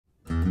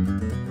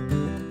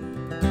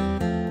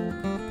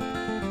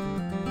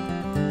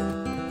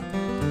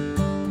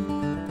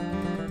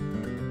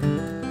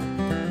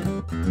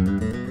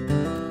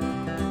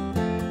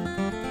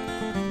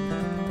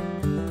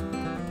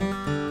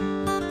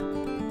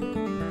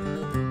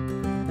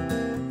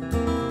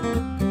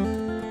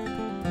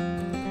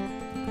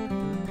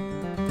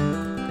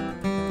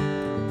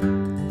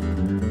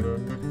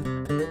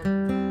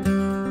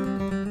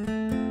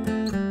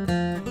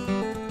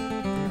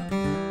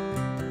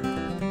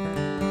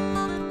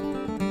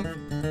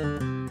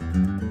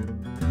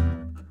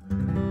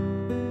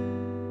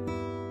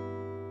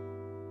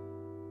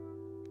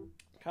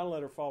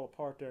let her fall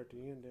apart there at the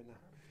end, didn't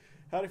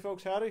I? Howdy,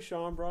 folks. Howdy.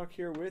 Sean Brock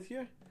here with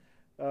you.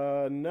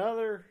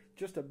 Another,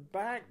 just a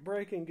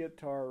back-breaking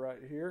guitar right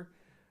here.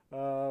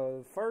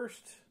 The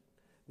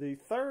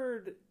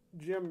third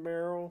Jim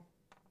Merrill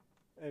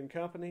and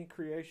Company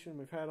creation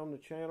we've had on the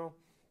channel,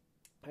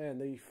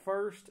 and the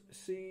first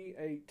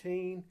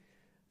C-18.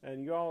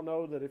 And you all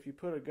know that if you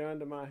put a gun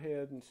to my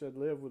head and said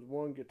live with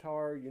one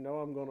guitar, you know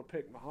I'm going to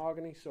pick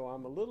mahogany, so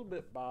I'm a little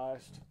bit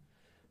biased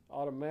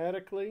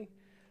automatically.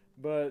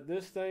 But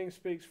this thing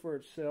speaks for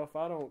itself.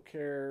 I don't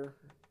care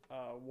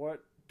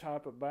what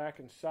type of back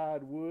and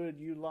side wood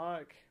you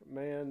like.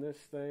 Man, this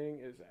thing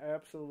is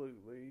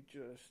absolutely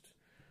just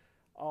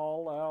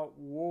all out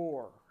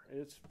war.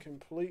 It's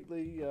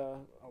completely a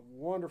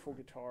wonderful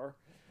guitar.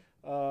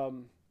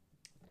 I'd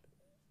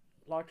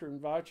like to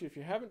invite you, if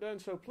you haven't done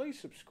so, please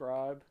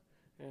subscribe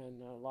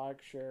and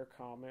like, share,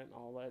 comment,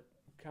 all that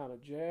kind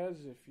of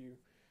jazz.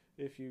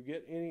 If you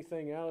get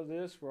anything out of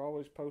this, we're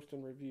always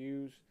posting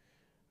reviews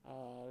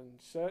and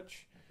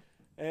such.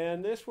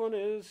 And this one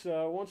is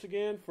once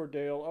again for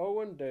Dale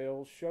Owen,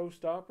 Dale's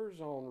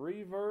Showstoppers on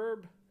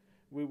Reverb.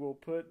 We will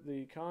put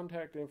the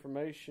contact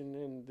information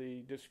in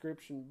the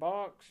description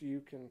box.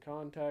 You can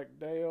contact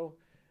Dale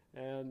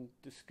and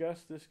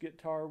discuss this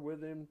guitar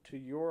with him to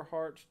your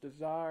heart's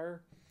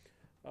desire.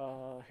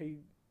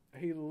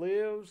 He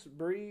lives,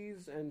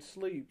 breathes, and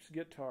sleeps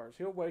guitars.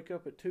 He'll wake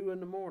up at 2 in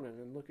the morning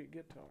and look at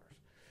guitars.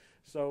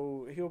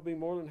 So he'll be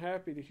more than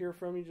happy to hear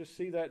from you. Just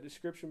see that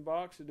description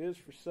box. It is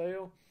for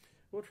sale.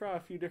 We'll try a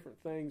few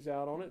different things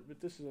out on it,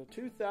 but this is a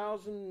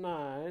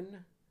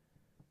 2009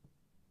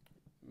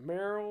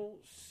 Merrill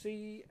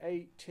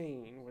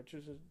C-18, which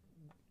is a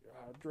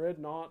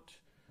Dreadnought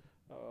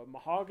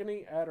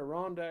mahogany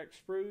Adirondack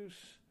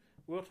spruce.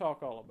 We'll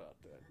talk all about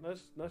that.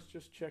 Let's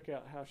just check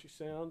out how she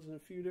sounds in a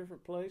few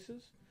different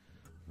places.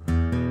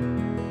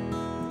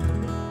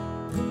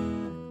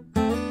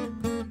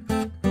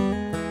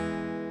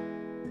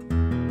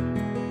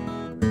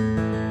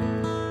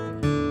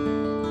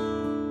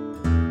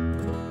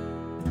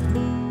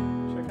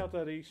 Check out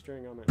that E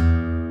string on it.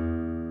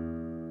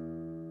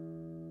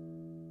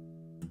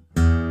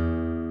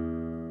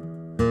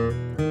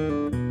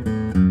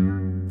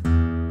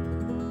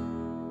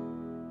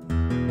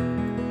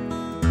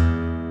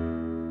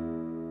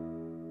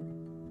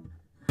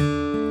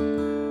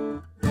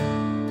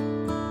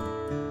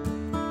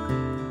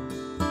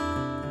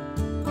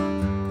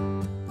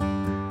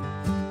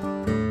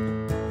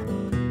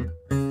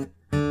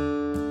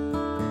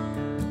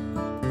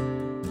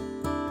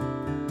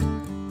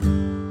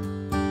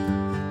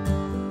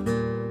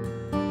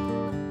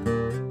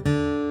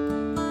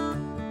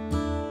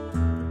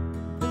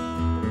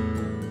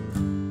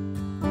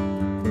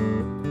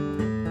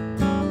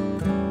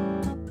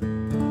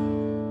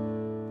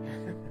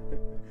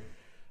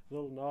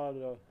 Little nod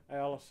to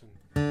Allison.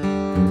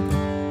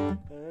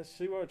 Let's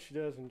see what she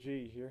does in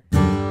G here.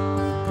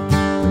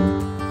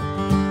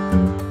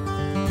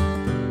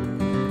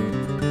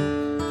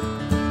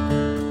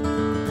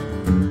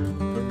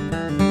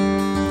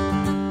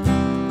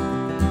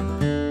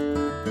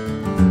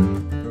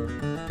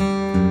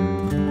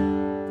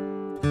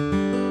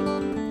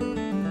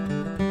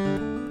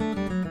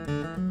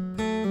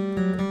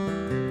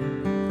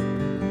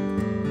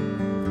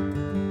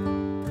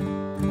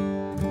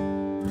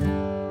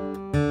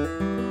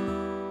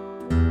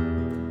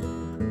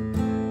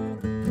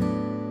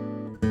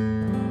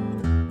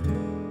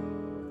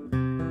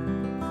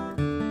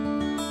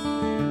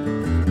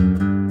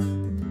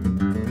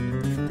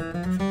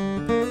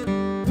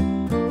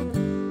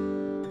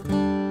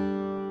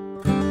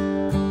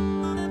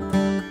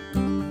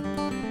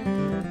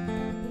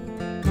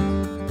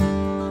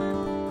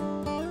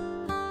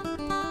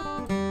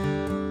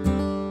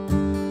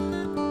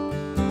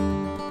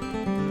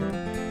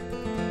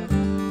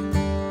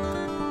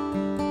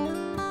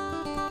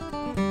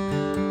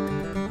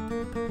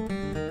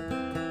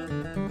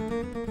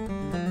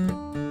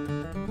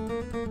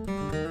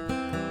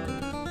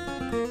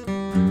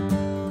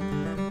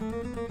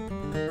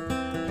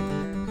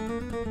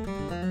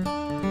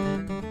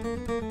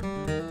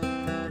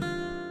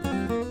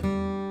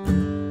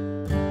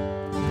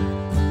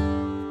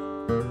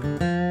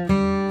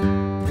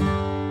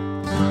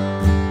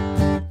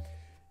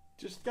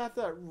 Got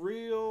that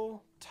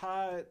real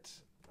tight,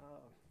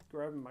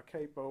 grabbing my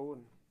capo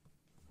and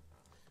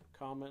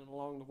commenting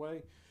along the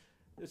way.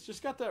 It's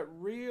just got that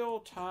real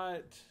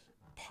tight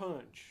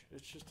punch.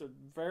 It's just a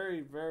very,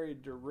 very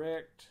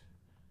direct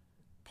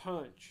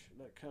punch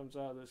that comes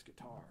out of this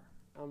guitar.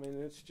 I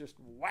mean, it's just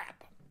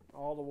whap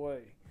all the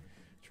way.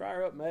 Try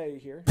her up May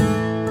here.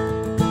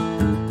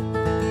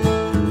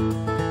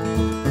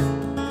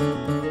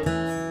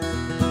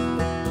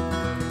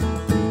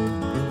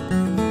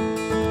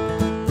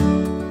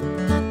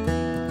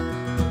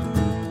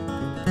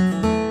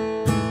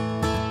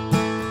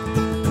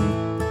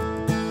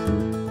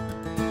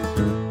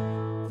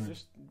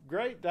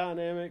 Great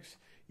dynamics.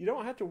 You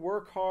don't have to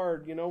work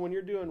hard, you know, when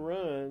you're doing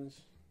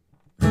runs.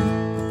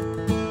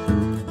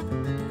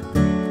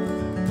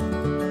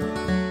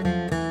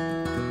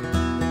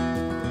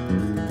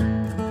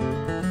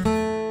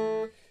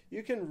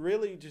 you can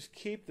really just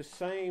keep the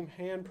same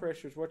hand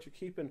pressure as what you're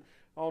keeping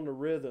on the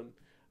rhythm,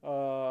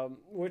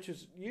 which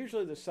is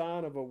usually the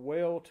sign of a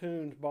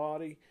well-tuned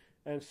body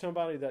and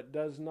somebody that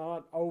does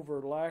not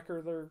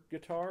over-lacquer their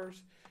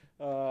guitars.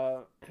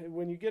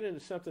 When you get into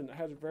something that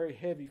has a very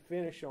heavy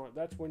finish on it,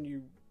 that's when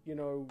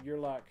you're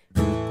like,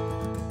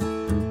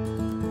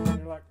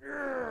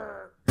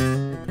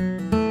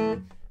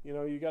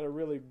 you got to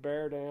really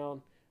bear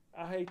down.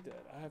 I hate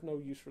that. I have no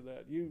use for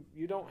that. You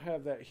don't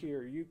have that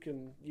here. You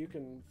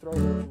can throw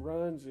those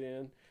runs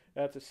in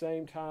at the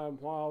same time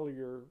while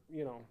you're,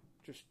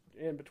 just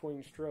in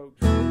between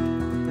strokes.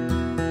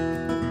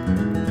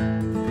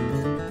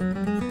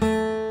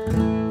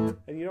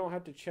 And you don't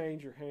have to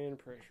change your hand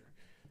pressure.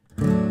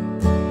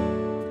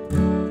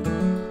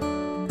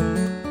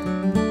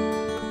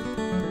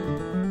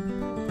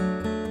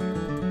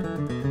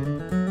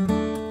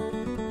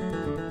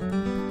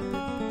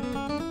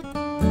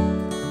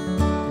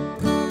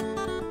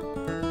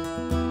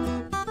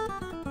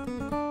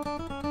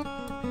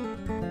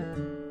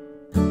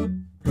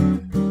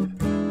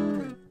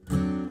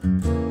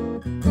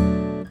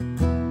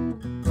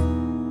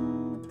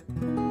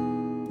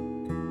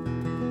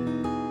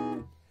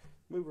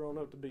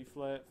 Up to B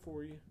flat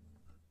for you.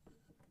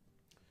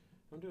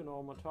 I'm doing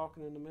all my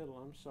talking in the middle.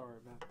 I'm sorry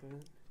about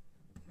that.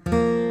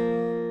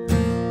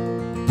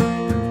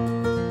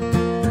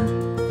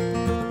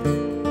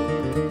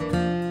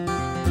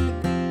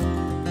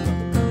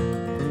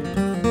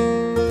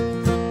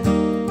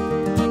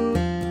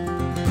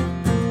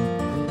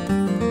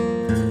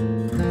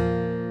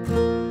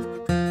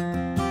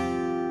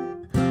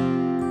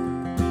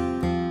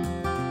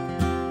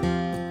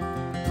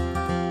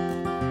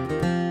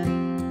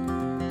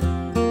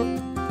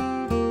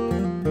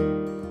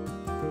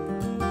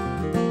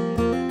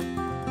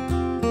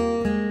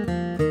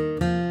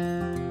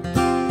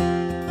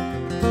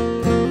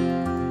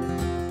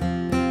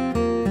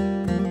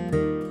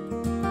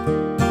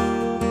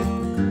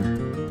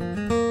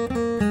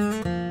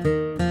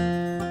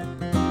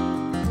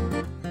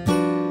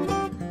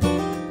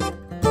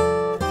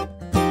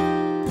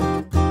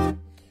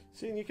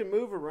 You can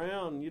move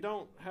around. You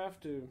don't have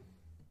to.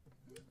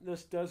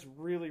 This does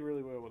really,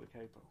 really well with a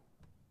capo.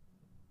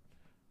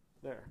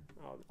 There.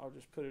 I'll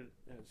just put it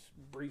as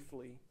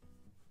briefly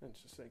and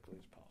succinctly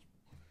as possible.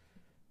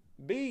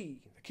 B,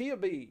 the key of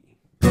B.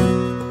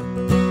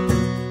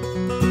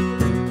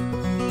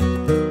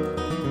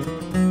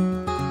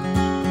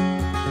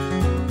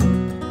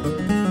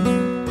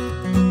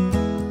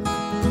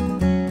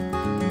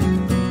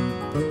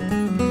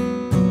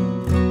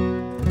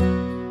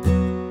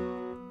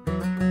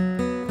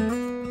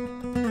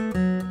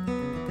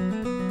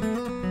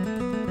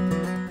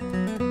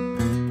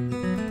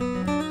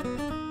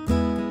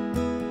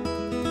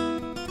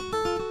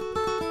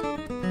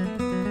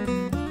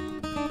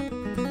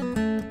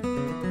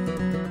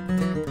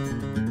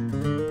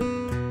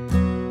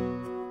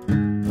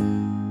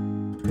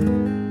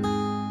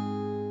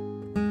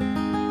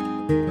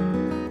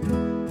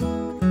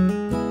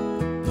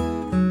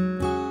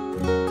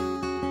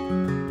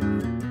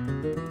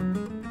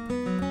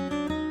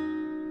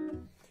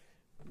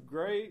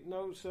 Great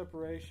note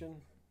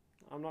separation.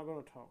 I'm not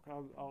going to talk.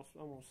 I'm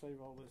going to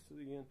save all this to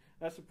the end.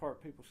 That's the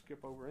part people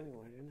skip over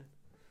anyway, isn't it?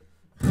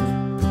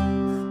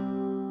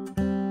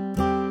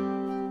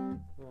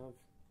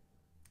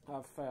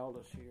 I've fouled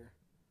us here.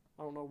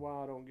 I don't know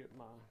why I don't get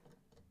my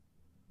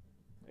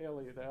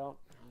Elliot out.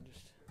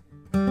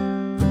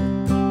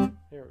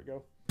 There we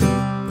go.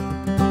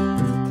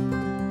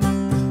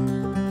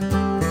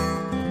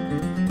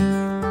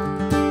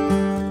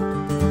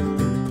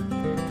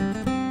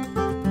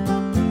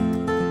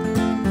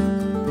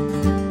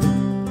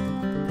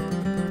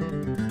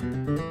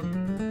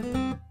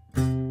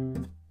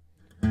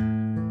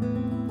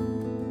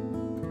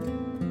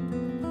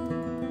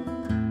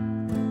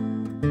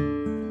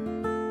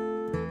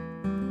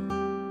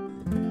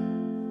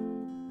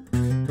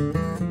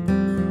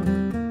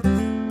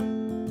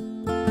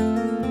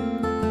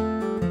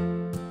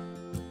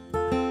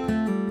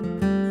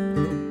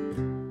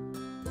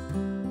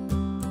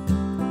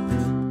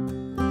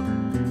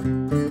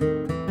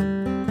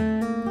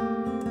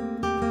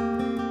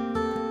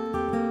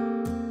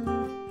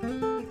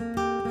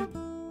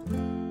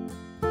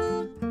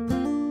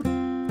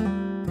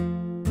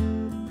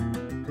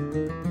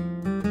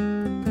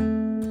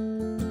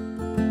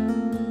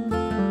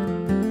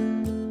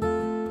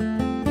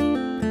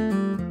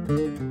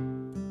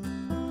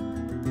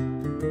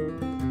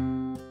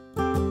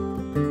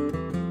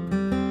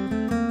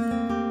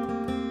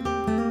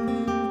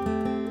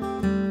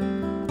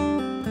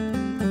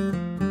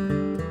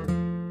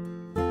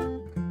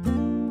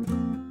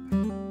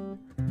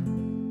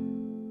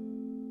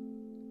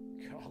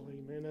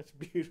 That's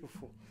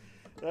beautiful.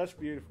 That's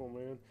beautiful,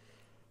 man.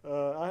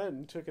 I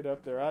hadn't took it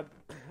up there. I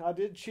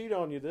did cheat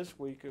on you this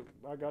week.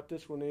 I got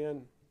this one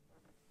in.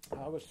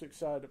 I was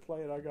excited to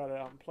play it. I got it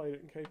out and played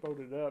it and capoed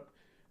it up,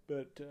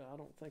 but I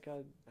don't think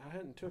I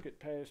hadn't took it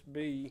past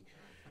B.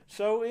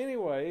 So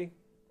anyway,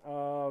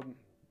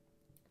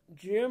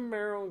 Jim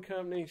Merrill and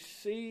Company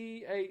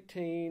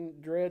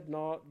C-18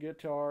 Dreadnought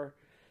Guitar,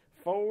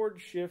 forward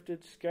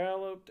shifted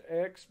scalloped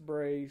X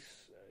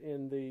brace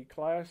in the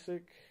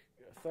classic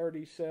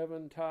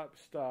 37 type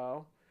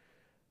style.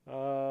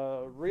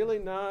 Really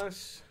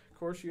nice. Of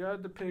course, you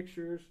had the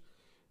pictures.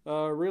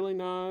 Really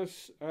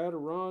nice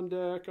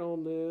Adirondack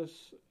on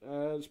this,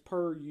 as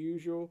per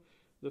usual.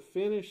 The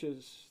finish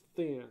is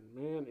thin,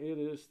 man. It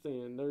is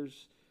thin.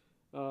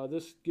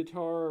 This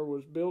guitar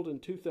was built in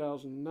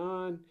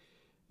 2009.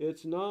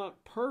 It's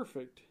not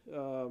perfect.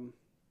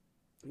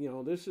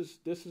 This is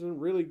in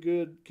really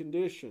good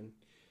condition.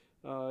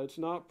 It's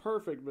not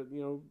perfect, but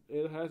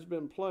it has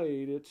been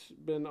played. It's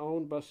been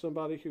owned by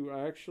somebody who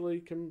actually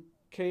can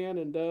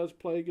and does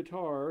play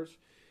guitars.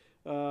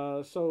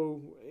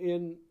 So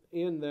in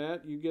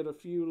that you get a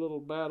few little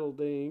battle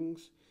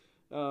dings,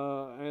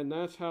 and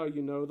that's how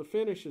you know the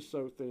finish is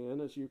so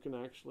thin, as you can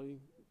actually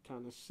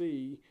kind of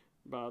see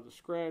by the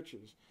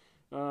scratches.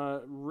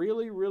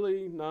 Really,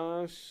 really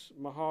nice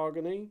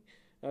mahogany,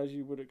 as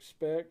you would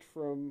expect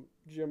from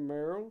Jim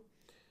Merrill.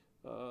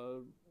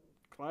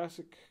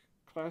 Classic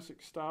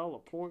style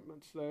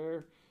appointments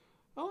there.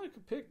 I like a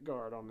pick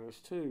guard on this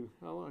too.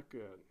 I like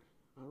it.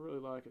 I really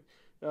like it.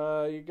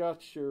 You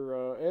got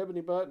your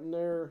ebony button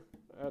there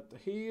at the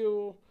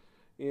heel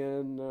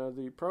in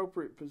the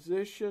appropriate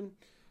position.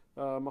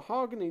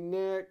 Mahogany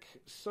neck.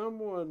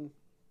 Someone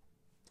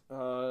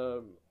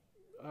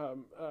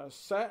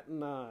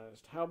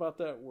satinized. How about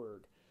that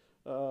word?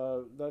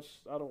 I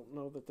don't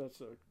know that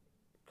that's a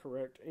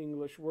correct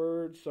English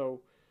word.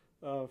 So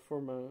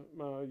for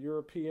my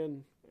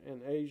European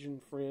and Asian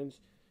friends,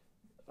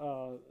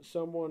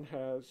 someone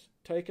has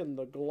taken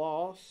the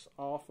gloss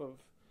off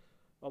of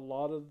a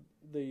lot of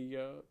the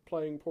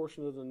playing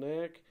portion of the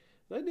neck.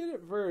 They did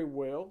it very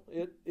well.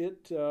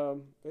 It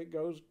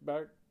goes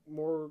back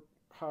more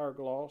higher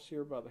gloss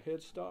here by the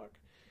headstock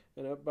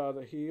and up by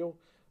the heel.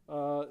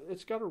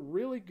 It's got a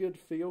really good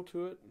feel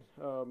to it.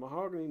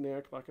 Mahogany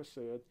neck, like I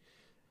said.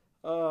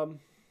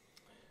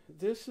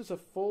 This is a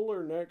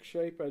fuller neck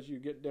shape as you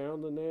get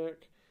down the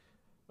neck.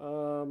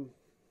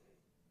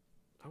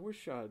 I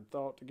wish I had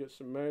thought to get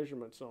some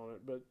measurements on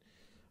it, but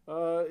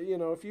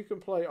if you can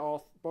play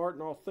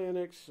Martin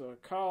Authentics,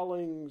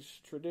 Collings,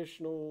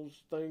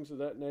 traditionals, things of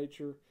that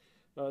nature,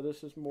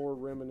 this is more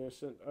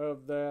reminiscent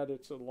of that.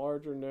 It's a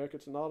larger neck.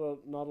 It's not a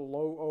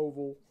low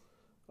oval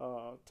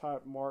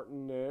type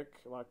Martin neck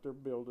like they're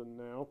building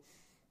now.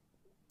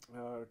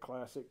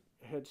 Classic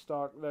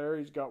headstock there.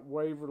 He's got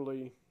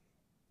Waverly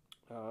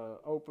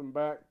open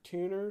back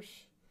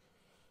tuners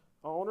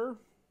on her.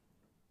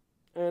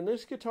 And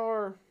this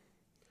guitar,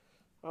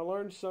 I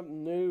learned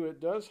something new. It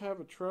does have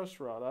a truss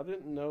rod. I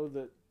didn't know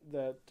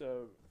that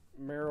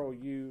Merrill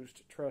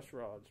used truss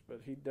rods,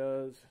 but he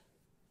does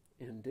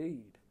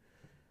indeed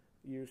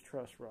use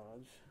truss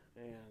rods.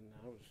 And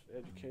I was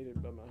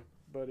educated by my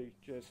buddy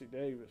Jesse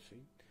Davis.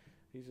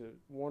 He's a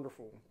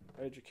wonderful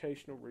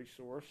educational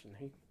resource, and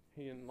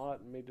he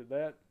enlightened me to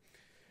that.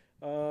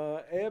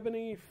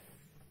 Ebony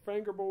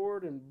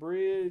fingerboard and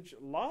bridge.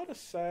 A lot of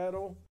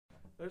saddle.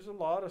 There's a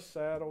lot of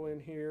saddle in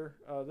here.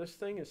 This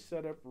thing is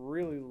set up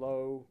really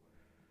low.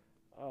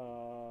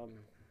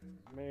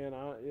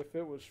 If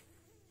it was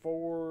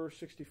 4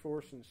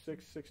 64ths and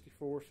 6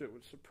 64ths, it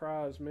would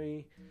surprise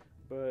me.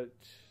 But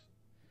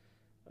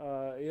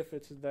if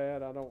it's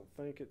that, I don't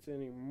think it's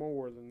any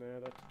more than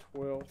that at the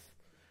 12th.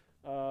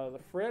 The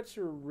frets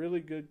are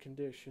really good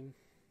condition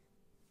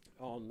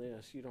on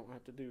this. You don't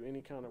have to do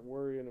any kind of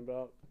worrying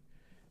about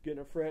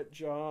getting a fret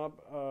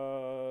job.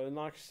 And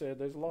like I said,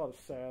 there's a lot of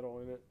saddle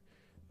in it.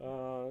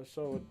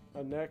 So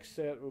a neck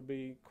set will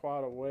be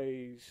quite a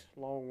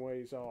long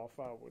ways off,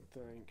 I would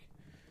think,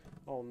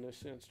 on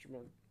this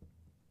instrument.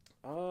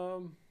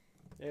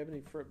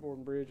 Ebony fretboard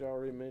and bridge, I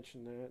already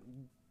mentioned that.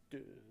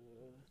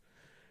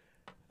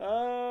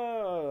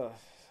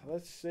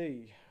 Let's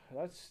see.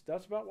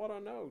 That's about what I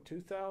know.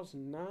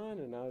 2009,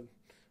 and I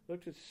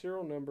looked at the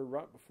serial number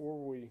right before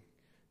we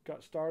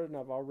got started, and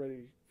I've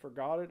already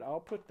forgot it.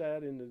 I'll put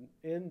that in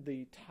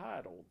the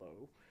title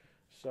though.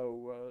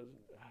 So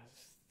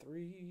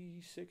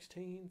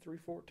 316,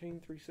 314,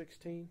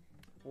 316,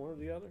 one or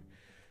the other.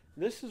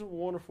 This is a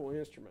wonderful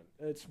instrument.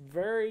 It's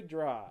very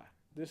dry.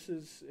 This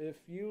is, if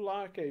you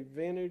like a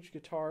vintage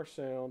guitar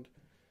sound,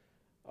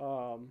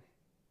 I'm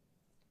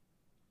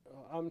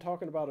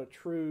talking about a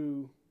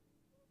true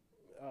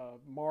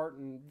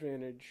Martin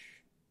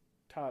vintage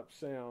type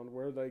sound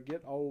where they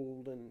get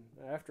old, and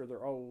after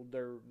they're old,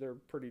 they're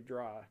pretty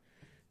dry.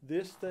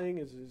 This thing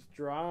is as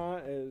dry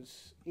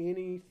as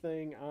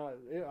anything.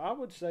 I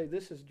would say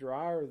this is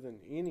drier than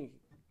any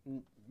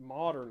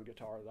modern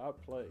guitar that I've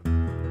played.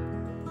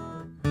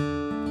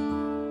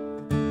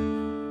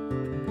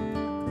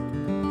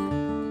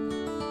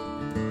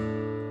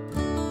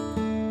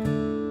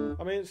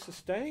 I mean, it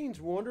sustains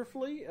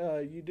wonderfully.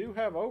 You do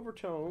have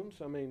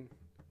overtones. I mean,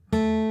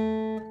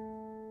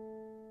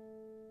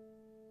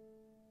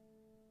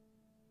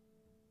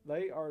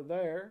 they are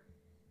there.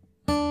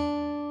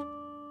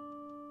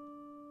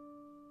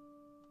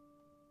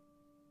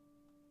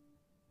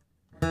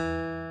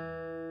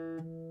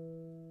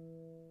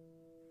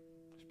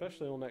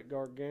 especially on that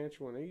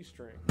gargantuan E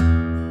string.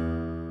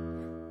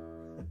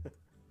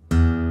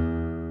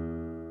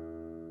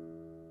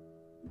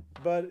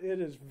 But it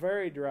is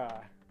very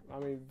dry. I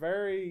mean,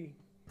 very...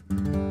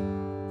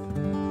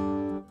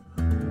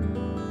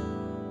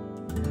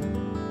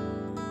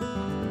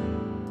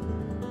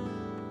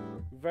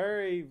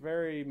 very,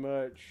 very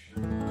much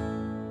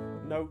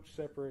note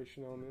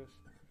separation on this.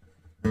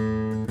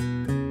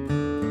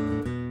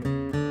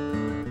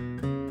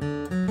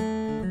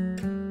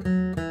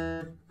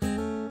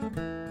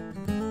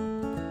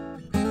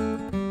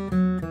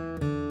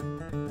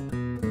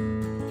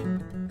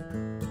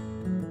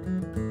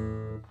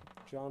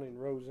 Johnny and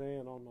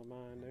Roseanne on my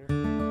mind there.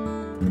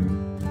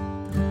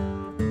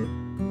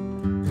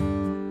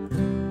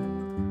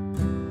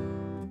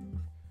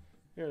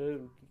 Here it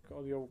is,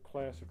 called the old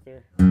classic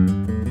there.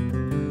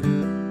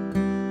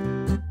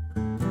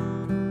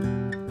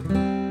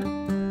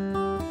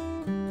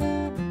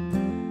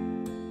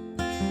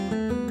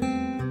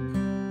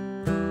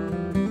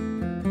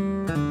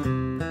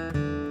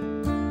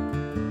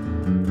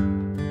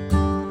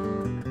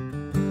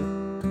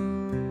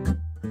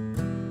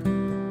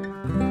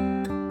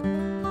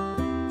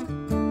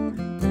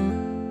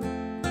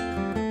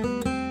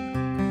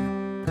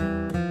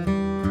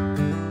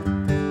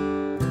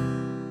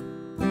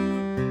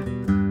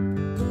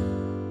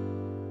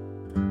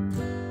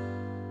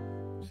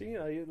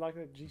 Like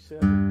a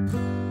G7.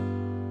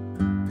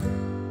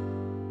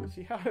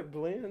 See how it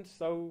blends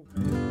so,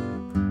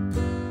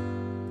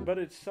 but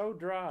it's so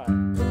dry.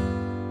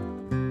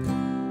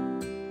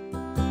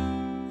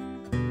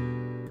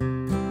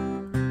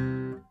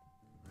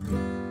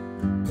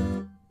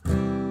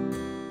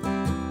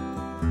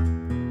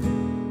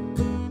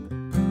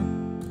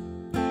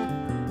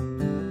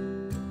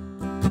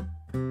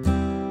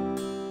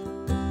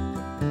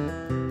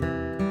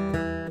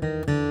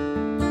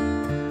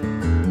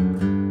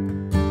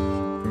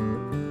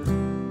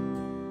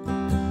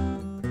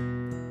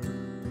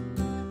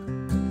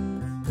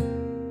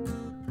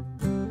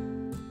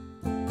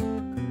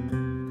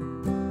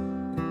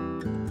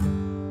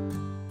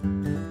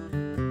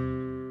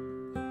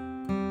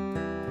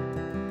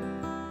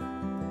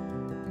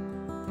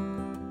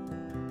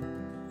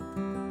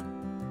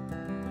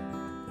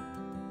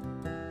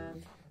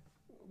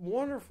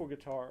 Wonderful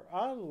guitar.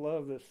 I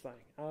love this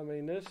thing. I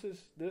mean, this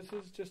is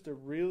just a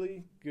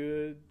really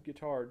good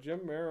guitar.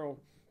 Jim Merrill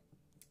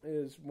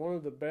is one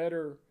of the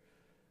better,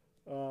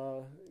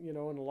 and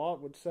a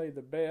lot would say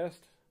the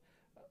best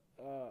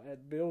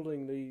at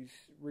building these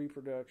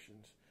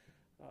reproductions.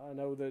 I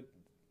know that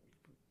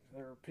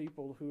there are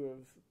people who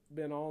have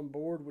been on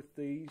board with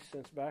these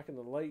since back in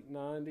the late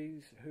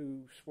 90s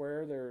who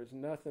swear there is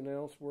nothing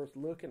else worth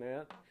looking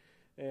at.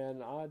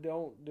 And I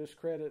don't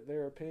discredit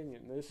their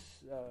opinion.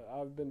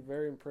 I've been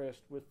very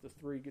impressed with the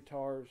three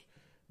guitars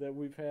that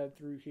we've had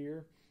through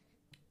here.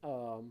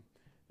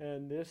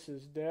 And this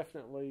is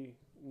definitely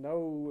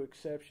no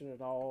exception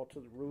at all to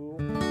the rule.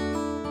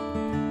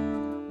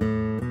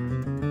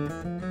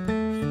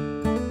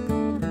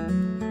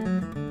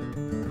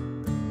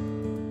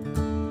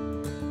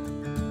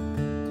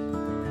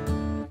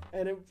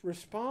 And it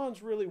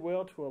responds really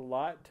well to a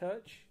light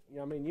touch.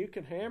 I mean, you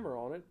can hammer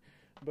on it,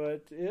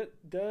 but it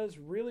does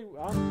really...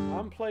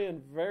 I'm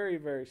playing very,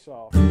 very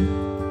soft.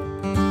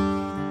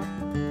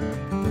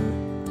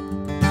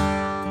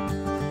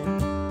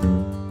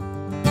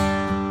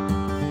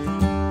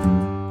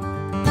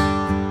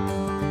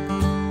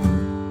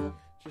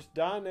 Just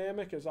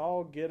dynamic as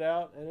all get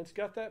out, and it's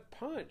got that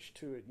punch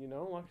to it,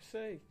 like I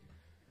say.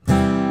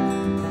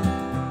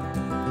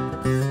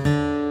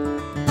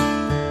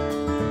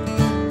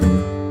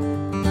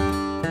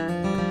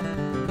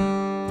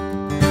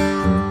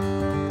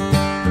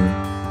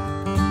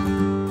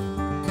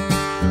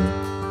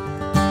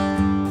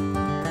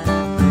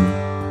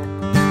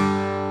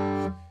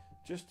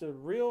 Just a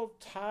real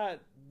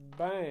tight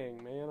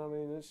bang, man. I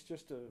mean, it's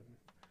just I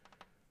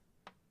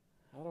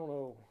don't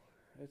know.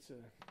 It's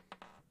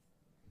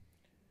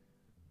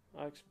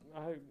I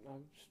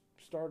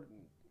started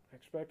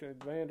expecting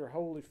Vander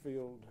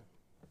Holyfield to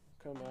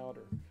come out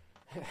or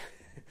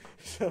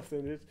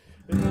something.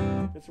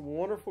 It's a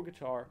wonderful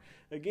guitar.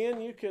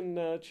 Again, you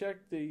can check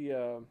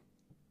the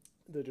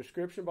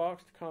description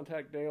box to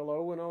contact Dale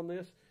Owen on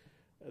this.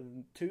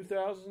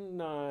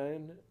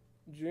 2009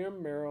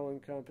 Jim Merrill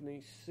and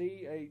Company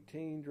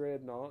C-18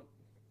 Dreadnought,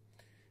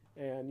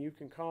 and you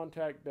can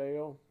contact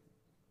Dale.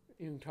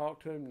 You can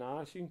talk to him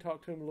nice. You can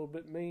talk to him a little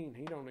bit mean.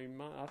 He don't even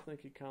mind. I think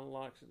he kind of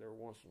likes it every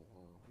once in a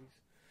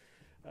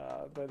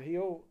while. But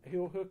he'll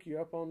hook you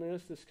up on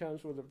this. This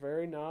comes with a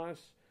very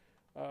nice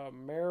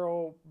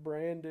Merrill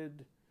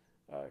branded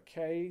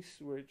case,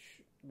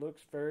 which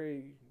looks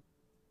very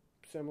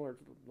similar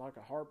to like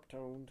a harp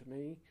tone to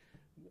me.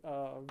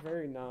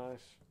 Very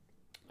nice.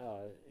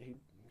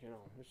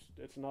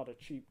 It's not a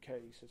cheap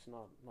case. It's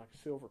not like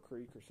Silver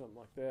Creek or something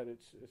like that.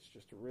 It's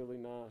just a really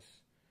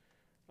nice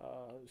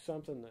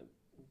something that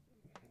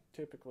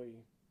typically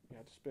you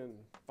have to spend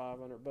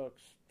 $500, $600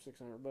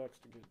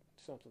 to get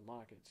something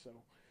like it. So,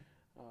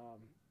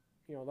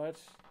 you know,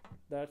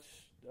 that's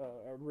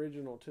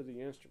original to the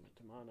instrument,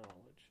 to my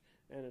knowledge,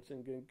 and it's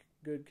in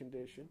good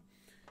condition.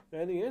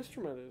 And the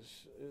instrument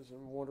is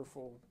in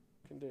wonderful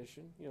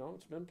condition. You know,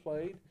 it's been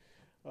played,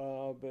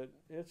 but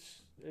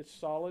it's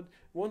solid.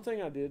 One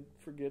thing I did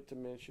forget to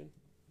mention,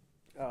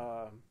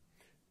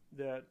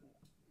 that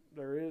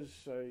there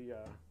is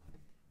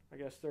I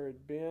guess there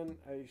had been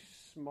a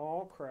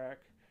small crack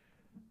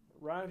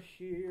right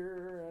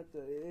here at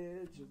the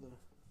edge of the,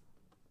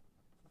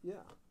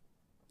 yeah,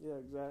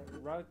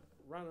 exactly, right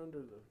under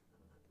the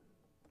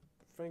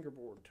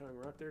fingerboard tongue,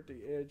 right there at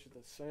the edge of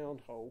the sound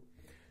hole.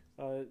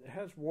 It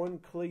has one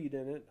cleat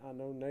in it. I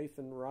know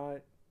Nathan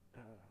Wright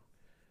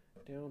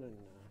down in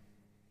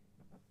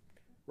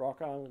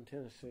Rock Island,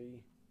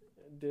 Tennessee,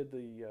 did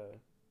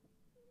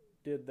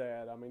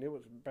that. I mean, it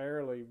was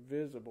barely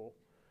visible,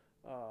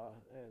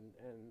 and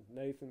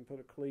Nathan put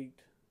a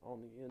cleat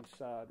on the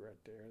inside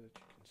right there that you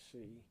can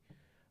see,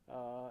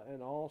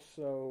 and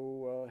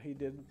also he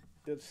did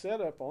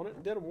setup on it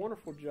and did a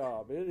wonderful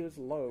job. It is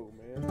low,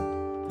 man.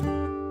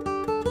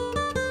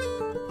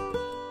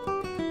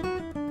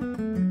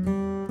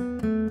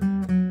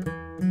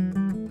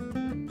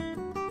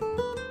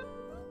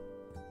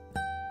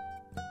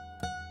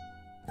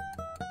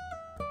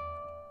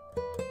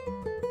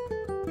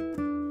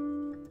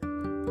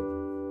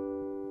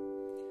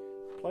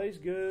 Plays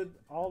good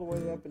all the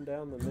way up and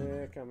down the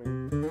neck. I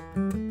mean,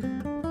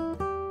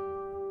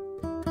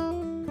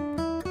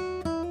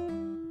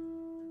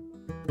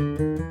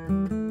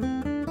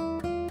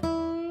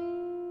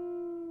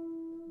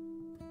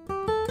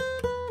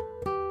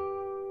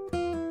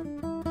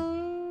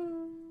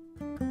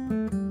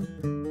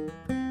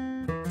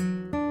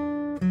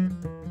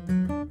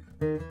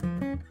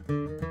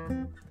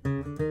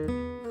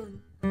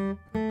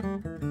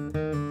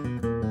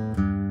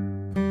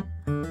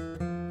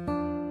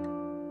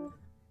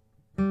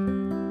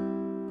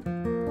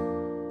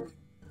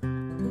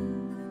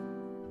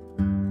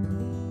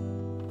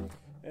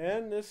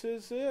 and this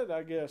is it,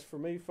 I guess, for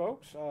me,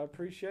 folks. I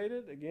appreciate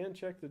it. Again,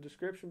 check the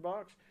description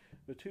box.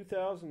 The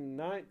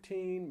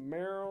 2019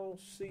 Merrill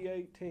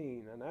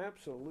C-18, an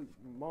absolute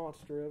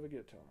monster of a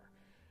guitar.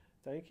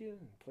 Thank you,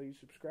 and please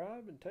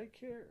subscribe and take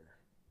care.